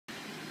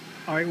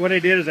All right, what I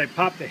did is I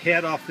popped the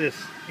head off this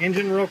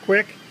engine real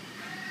quick,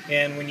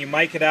 and when you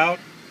mic it out,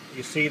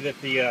 you see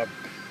that the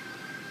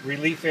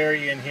relief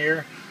area in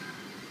here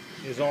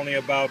is only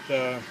about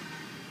a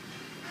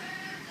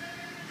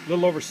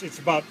little over, it's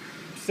about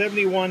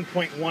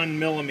 71.1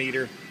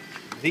 millimeter.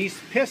 These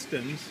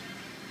pistons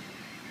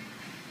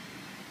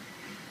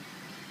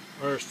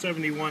are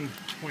 71.5.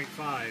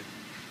 Let's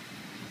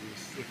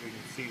see if we can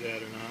see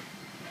that or not.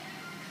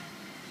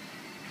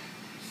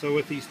 So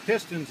with these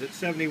pistons at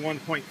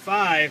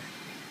 71.5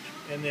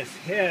 and this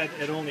head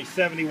at only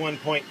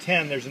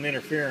 71.10, there's an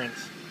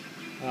interference.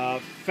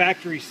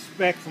 Factory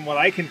spec, from what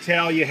I can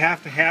tell, you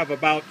have to have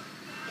about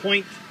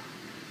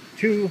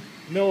 0.2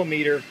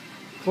 millimeter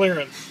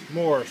clearance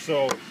more.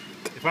 So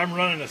if I'm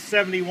running a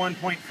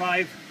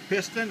 71.5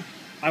 piston,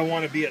 I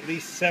want to be at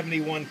least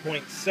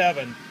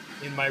 71.7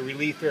 in my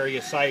relief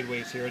area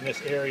sideways here, in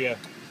this area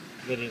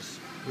that is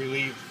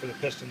relieved for the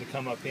piston to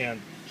come up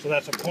in. So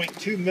that's a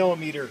 0.2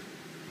 millimeter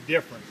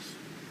difference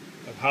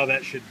of how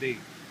that should be.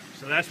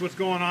 So that's what's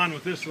going on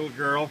with this little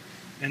girl,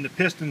 and the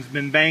piston's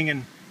been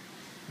banging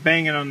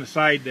on the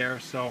side there.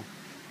 So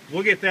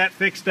we'll get that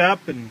fixed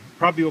up, and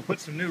probably we'll put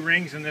some new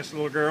rings in this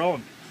little girl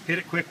and hit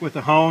it quick with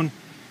a hone.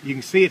 You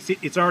can see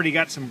it's already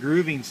got some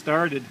grooving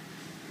started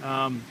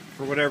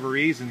for whatever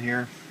reason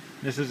here.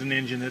 This is an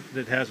engine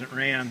that hasn't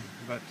ran,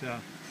 but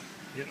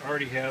it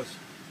already has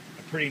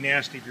a pretty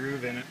nasty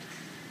groove in it.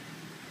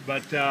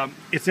 But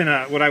it's in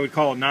what I would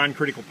call a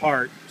non-critical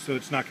part, so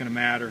it's not going to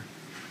matter.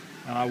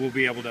 We'll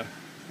be able to,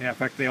 yeah, in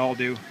fact they all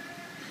do.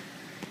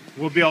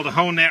 We'll be able to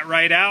hone that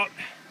right out,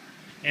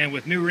 and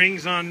with new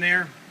rings on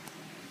there,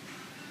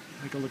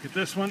 take a look at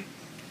this one.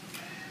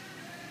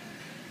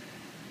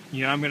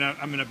 Yeah, I'm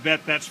gonna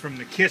bet that's from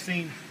the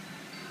kissing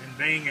and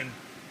banging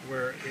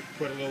where it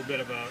put a little bit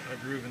of a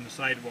groove in the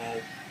sidewall.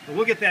 But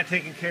we'll get that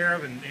taken care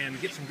of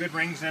and get some good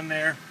rings in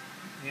there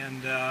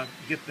and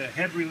get the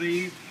head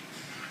relieved.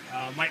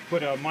 Might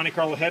put a Monte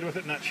Carlo head with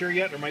it, not sure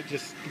yet, or might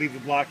just leave the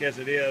block as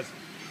it is.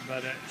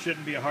 But it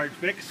shouldn't be a hard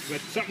fix,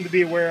 but something to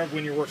be aware of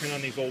when you're working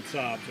on these old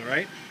Saabs, all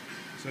right?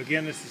 So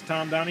again, this is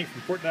Tom Downey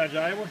from Fort Dodge,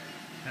 Iowa.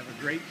 Have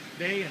a great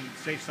day and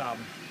safe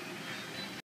sobbing.